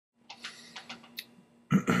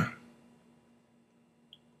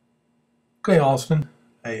Okay, Austin.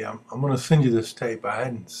 Hey, I'm going to send you this tape. I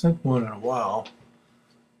hadn't sent one in a while,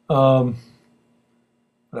 um,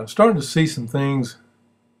 but I'm starting to see some things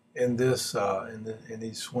in in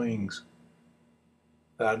these swings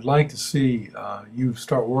that I'd like to see you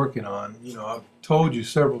start working on. I've told you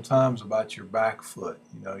several times about your back foot.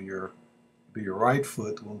 Your right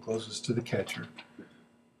foot, the one closest to the catcher,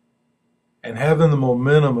 and having the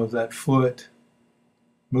momentum of that foot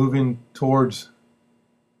moving towards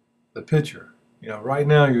the pitcher. Right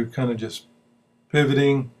now you're kind of just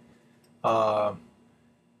pivoting. Uh,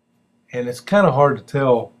 and it's kind of hard to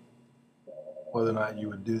tell whether or not you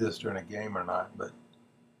would do this during a game or not, but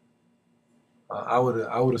I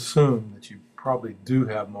would assume that you probably do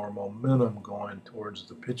have more momentum going towards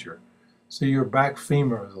the pitcher. So your back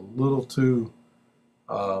femur is a little too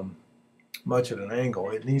um, much at an angle.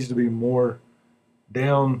 It needs to be more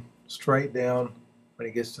down, straight down when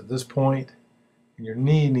it gets to this point, and your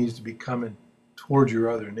knee needs to be coming towards your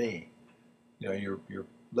other knee. Your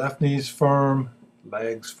left knee's firm,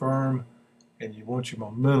 legs firm, and you want your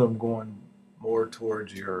momentum going more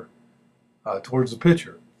towards towards the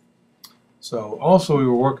pitcher. So also we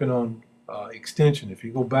were working on extension. If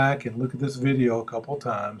you go back and look at this video a couple of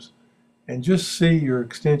times and just see your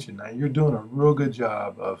extension. Now you're doing a real good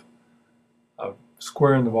job of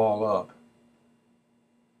squaring the ball up.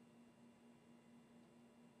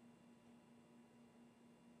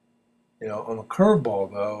 On the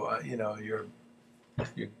curveball though, you're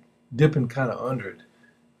dipping kind of under it.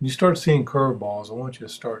 When you start seeing curveballs, I want you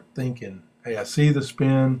to start thinking, hey, I see the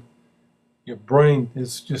spin. Your brain,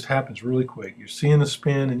 it just happens really quick. You're seeing the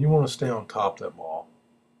spin and you want to stay on top of that ball.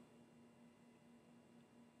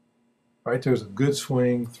 Right there's a good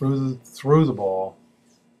swing through the ball.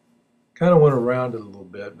 Kind of went around it a little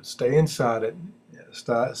bit, but stay inside it,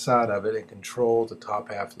 side of it, and control the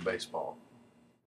top half of the baseball.